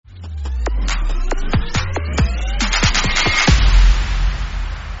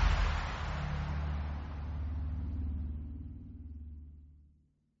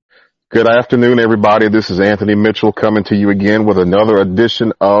Good afternoon, everybody. This is Anthony Mitchell coming to you again with another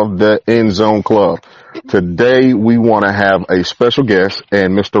edition of the Endzone Club. Today, we want to have a special guest,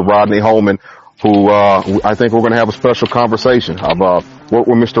 and Mr. Rodney Holman, who I think we're going to have a special conversation. I've worked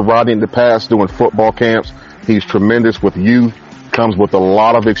with Mr. Rodney in the past doing football camps. He's tremendous with youth, comes with a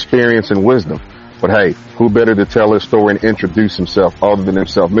lot of experience and wisdom. But hey, who better to tell his story and introduce himself other than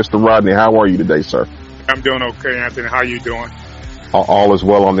himself? Mr. Rodney, how are you today, sir? I'm doing okay, Anthony. How you doing? All is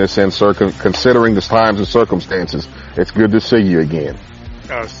well on this end, sir. Considering the times and circumstances, it's good to see you again.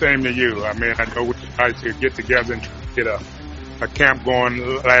 Same to you. I mean, I know we tried to get together and get a camp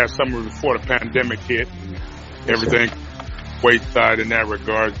going last summer before the pandemic hit. Everything wayside in that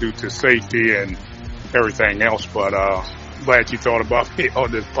regard due to safety and everything else. But glad you thought about me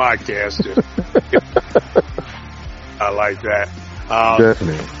on this podcast. I like that.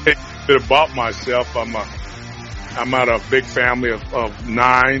 Definitely. A bit about myself. I'm out of a big family of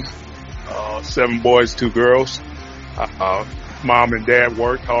 9, 7 boys, 2 girls. Mom and dad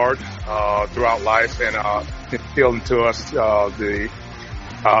worked hard throughout life and instilled into us the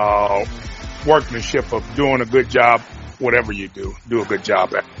workmanship of doing a good job, whatever you do a good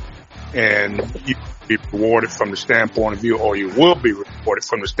job at. And you will be rewarded from the standpoint of view, or you will be rewarded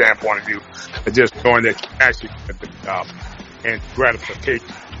from the standpoint of view of just knowing that you actually did a good job and gratification.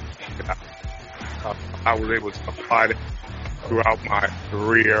 I was able to apply that throughout my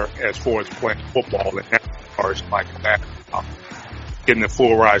career as far as playing football and as like that. Getting a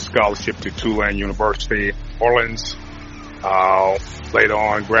full ride scholarship to Tulane University in Orleans. Later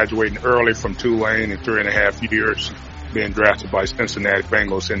on, graduating early from Tulane in 3.5 years, being drafted by Cincinnati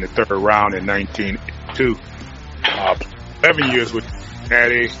Bengals in the 3rd round in 1982. 11 years with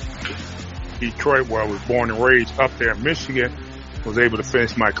Cincinnati, Detroit, where I was born and raised, up there in Michigan. Was able to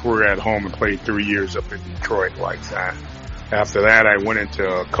finish my career at home and played 3 years up in Detroit like that. After that, I went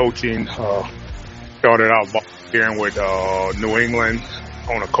into coaching. Started out volunteering with New England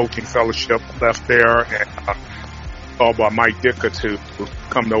on a coaching fellowship. Left there and called by Mike Dicker to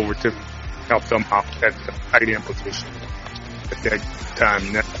come over to help them out at the tight end position. At that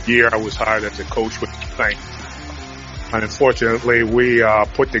time, that year, I was hired as a coach with the Saints. And unfortunately, we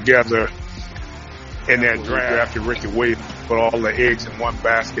put together in that draft drafted Ricky Williams, put all the eggs in one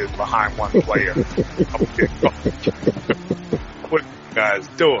basket behind one player. What are you guys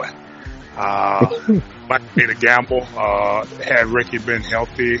doing? Might be a gamble. Had Ricky been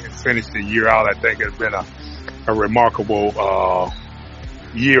healthy and finished the year out, I think it would have been a remarkable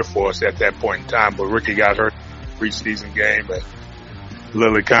year for us at that point in time. But Ricky got hurt in the preseason game and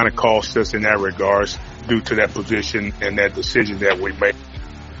literally kind of cost us in that regards due to that position and that decision that we made.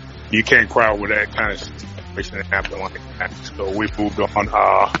 You can't cry over that kind of situation that happened like that. So we moved on.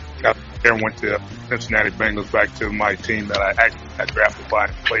 Got there and went to Cincinnati Bengals, back to my team that I actually got drafted by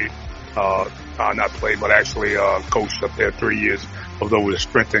and played. Not played, but actually coached up there 3 years, although with a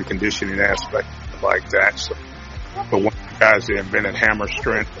strength and conditioning aspect like that. So, but one of the guys that invented hammer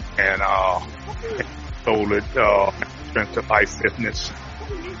strength and sold it, strength to life fitness.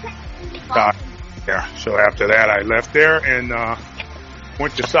 There. So after that, I left there and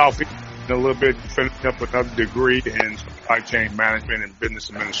went to Southeast a little bit, finished up another degree in supply chain management and business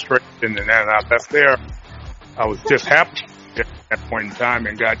administration. And then I left there. I was just happy at that point in time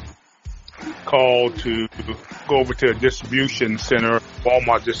and got called to go over to a distribution center,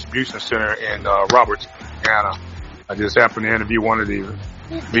 Walmart distribution center in Roberts, Indiana. I just happened to interview one of the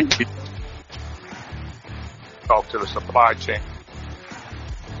VP, talk to the supply chain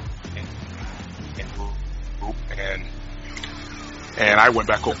and I went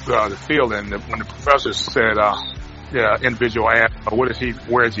back over the field, and when the professor said, the individual asked,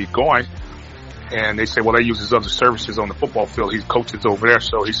 where is he going? And they said, well, they use his other services on the football field. He coaches over there.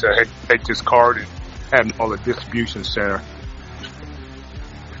 So he said, hey, take this card and have him call the distribution center.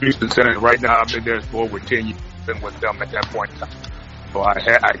 Right now, I've been there for over 10 years, been with them at that point in time. So I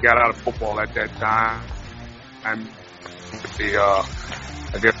got out of football at that time. I'm with the,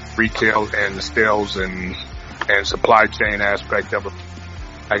 I guess, retail and the sales and supply chain aspect of it.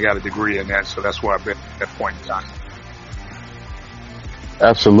 I got a degree in that, so that's where I've been at that point in time.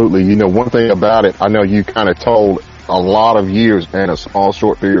 Absolutely. You know, one thing about it, I know you kind of told a lot of years in a small,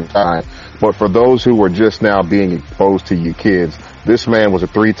 short period of time, but for those who are just now being exposed to you kids, this man was a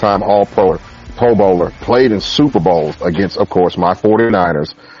 3-time All-Pro, Pro Bowler, played in Super Bowls against, of course, my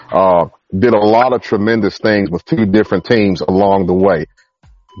 49ers, did a lot of tremendous things with 2 different teams along the way.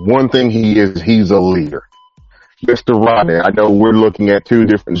 One thing he's a leader. Mr. Rodney, I know we're looking at 2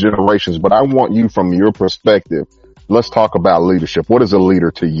 different generations, but I want you, from your perspective, let's talk about leadership. What is a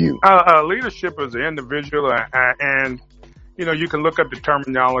leader to you? Leadership is an individual and you can look up the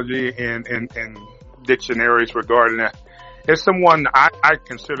terminology in dictionaries regarding that. It's someone I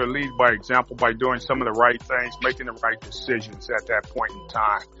consider lead by example by doing some of the right things, making the right decisions at that point in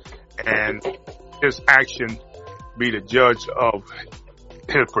time. And his action be the judge of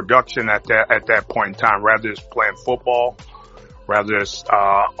his production at that point in time, rather it's playing football, rather it's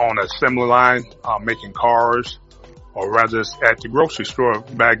on a assembly line making cars, or rather it's at the grocery store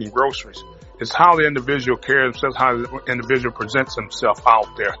bagging groceries. It's how the individual carries himself, how the individual presents himself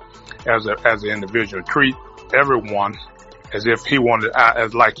out there as an individual. Treat everyone as if he wanted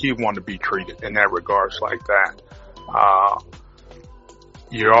to be treated in that regards like that.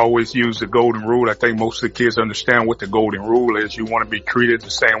 You always use the golden rule. I think most of the kids understand what the golden rule is. You want to be treated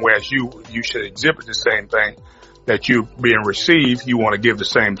the same way as you should exhibit the same thing that you being received. You want to give the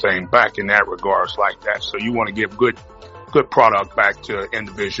same thing back in that regards like that. So you want to give good product back to an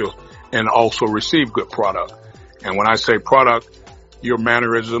individual and also receive good product. And when I say product, your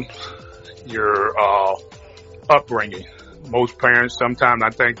mannerisms, your upbringing. Most parents, sometimes I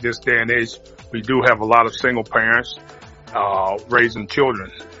think this day and age, we do have a lot of single parents raising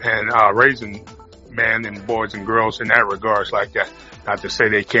children and raising men and boys and girls in that regards like that. Not to say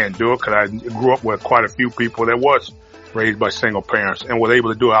they can't do it, because I grew up with quite a few people that was raised by single parents and was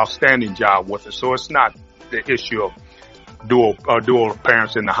able to do an outstanding job with it. So it's not the issue of dual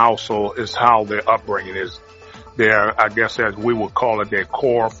parents in the household, is how their upbringing is. Their, I guess as we would call it, their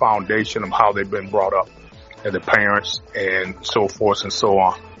core foundation of how they've been brought up as the parents and so forth and so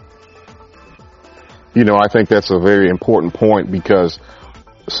on. I think that's a very important point, because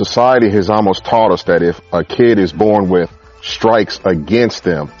society has almost taught us that if a kid is born with strikes against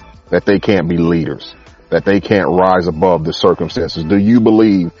them, that they can't be leaders, that they can't rise above the circumstances. Do you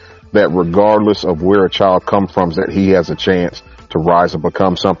believe that regardless of where a child comes from, that he has a chance to rise and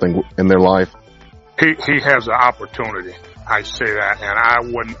become something in their life? He has an opportunity. I say that, and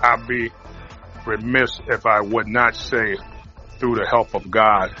I'd be remiss if I would not say, through the help of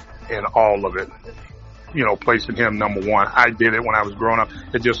God in all of it, placing him number one. I did it when I was growing up.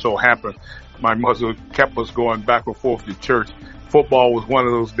 It just so happened my mother kept us going back and forth to church. Football was one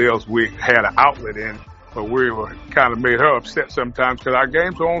of those deals we had an outlet in, but we were kind of made her upset sometimes because our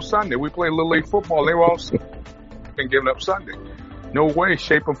games were on Sunday. We played Little League football. They were all been giving up Sunday. No way,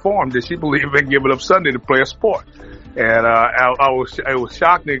 shape, or form did she believe in giving up Sunday to play a sport. And it was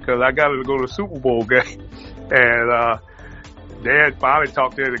shocking because I got her to go to the Super Bowl game, and Dad finally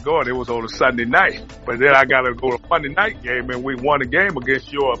talked her to go, and it was on a Sunday night. But then I got her to go to a Monday night game, and we won the game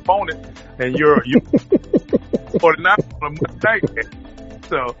against your opponent, and you for the night on a Monday night game.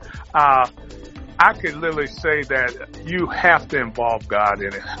 So I could literally say that you have to involve God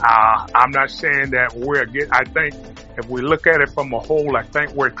in it. I'm not saying that I think if we look at it from a whole, I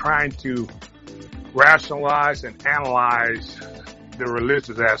think we're trying to rationalize and analyze the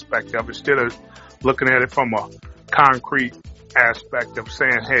religious aspect of it instead of looking at it from a concrete aspect of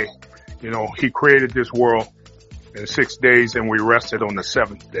saying, hey, he created this world in 6 days and we rested on the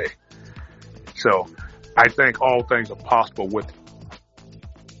seventh day. So I think all things are possible with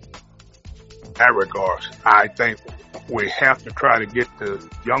that regards. I think we have to try to get the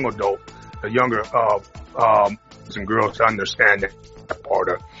younger boys and girls to understand that part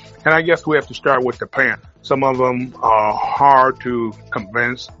of it. And I guess we have to start with the parents. Some of them are hard to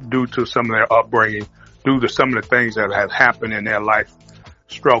convince due to some of their upbringing, due to some of the things that have happened in their life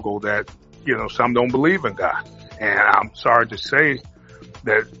struggle that, some don't believe in God. And I'm sorry to say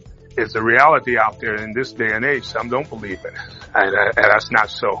that it's a reality out there in this day and age. Some don't believe in it. And that's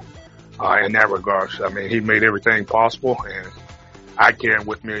not so in that regards. I mean, he made everything possible, and I carried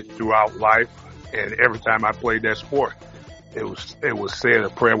with me throughout life. And every time I played that sport, it was said, a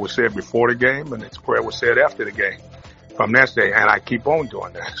prayer was said before the game, and a prayer was said after the game from that day. And I keep on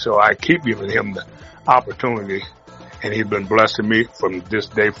doing that. So I keep giving him the opportunity, and he's been blessing me from this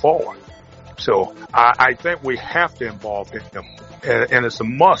day forward. So I think we have to involve him, and it's a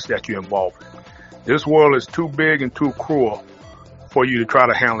must that you involve him. This world is too big and too cruel for you to try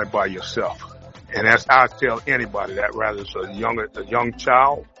to handle it by yourself. And I tell anybody that, rather it's a young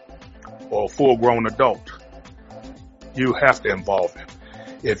child or a full-grown adult, you have to involve him.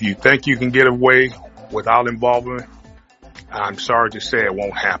 If you think you can get away without involving him, I'm sorry to say it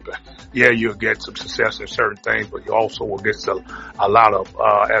won't happen. Yeah, you'll get some success in certain things, but you also will get a lot of,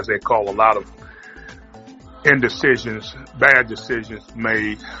 as they call, a lot of indecisions, bad decisions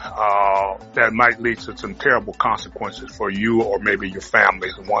made that might lead to some terrible consequences for you or maybe your family,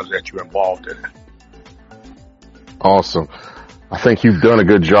 the ones that you're involved in. Awesome. I think you've done a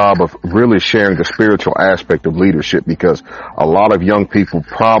good job of really sharing the spiritual aspect of leadership, because a lot of young people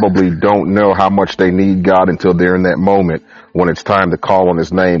probably don't know how much they need God until they're in that moment when it's time to call on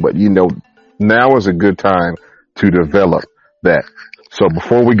his name. But now is a good time to develop that. So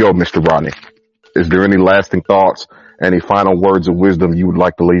before we go, Mr. Rodney, is there any lasting thoughts, any final words of wisdom you would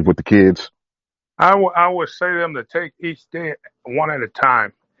like to leave with the kids? I would say to them to take each day one at a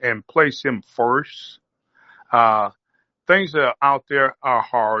time and place him first. Uh, Things that are out there are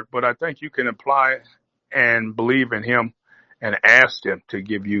hard, but I think you can apply and believe in him and ask him to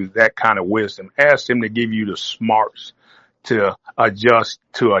give you that kind of wisdom. Ask him to give you the smarts to adjust,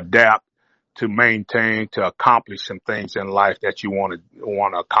 to adapt, to maintain, to accomplish some things in life that you want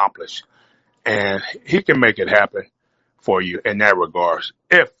to accomplish. And he can make it happen for you in that regards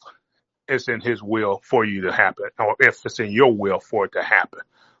if it's in his will for you to happen, or if it's in your will for it to happen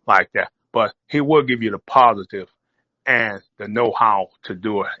like that. But he will give you the positive and the know-how to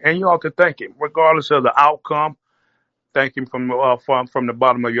do it. And you ought to thank him, regardless of the outcome. Thank him from the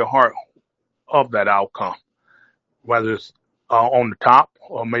bottom of your heart of that outcome, whether it's on the top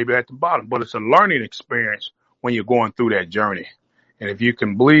or maybe at the bottom. But it's a learning experience when you're going through that journey. And if you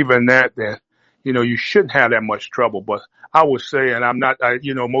can believe in that, then, you shouldn't have that much trouble. But I would say, and I'm not,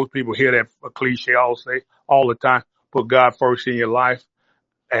 most people hear that cliche all the time, put God first in your life.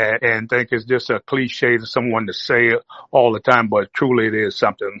 And think it's just a cliche to someone to say it all the time, but truly it is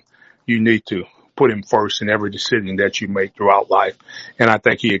something you need to put him first in every decision that you make throughout life. And I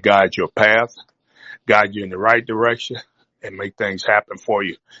think he'll guide your path, guide you in the right direction, and make things happen for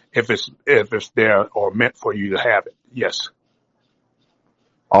you if it's there or meant for you to have it. Yes.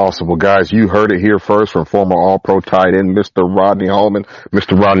 Awesome. Well, guys, you heard it here first from former All-Pro tight end, Mr. Rodney Holman.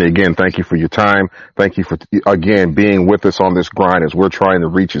 Mr. Rodney, again, thank you for your time. Thank you for, again, being with us on this grind as we're trying to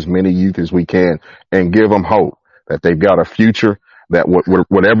reach as many youth as we can and give them hope that they've got a future, that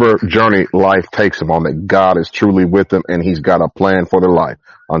whatever journey life takes them on, that God is truly with them and he's got a plan for their life.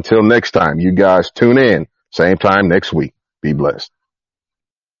 Until next time, you guys tune in, same time next week. Be blessed.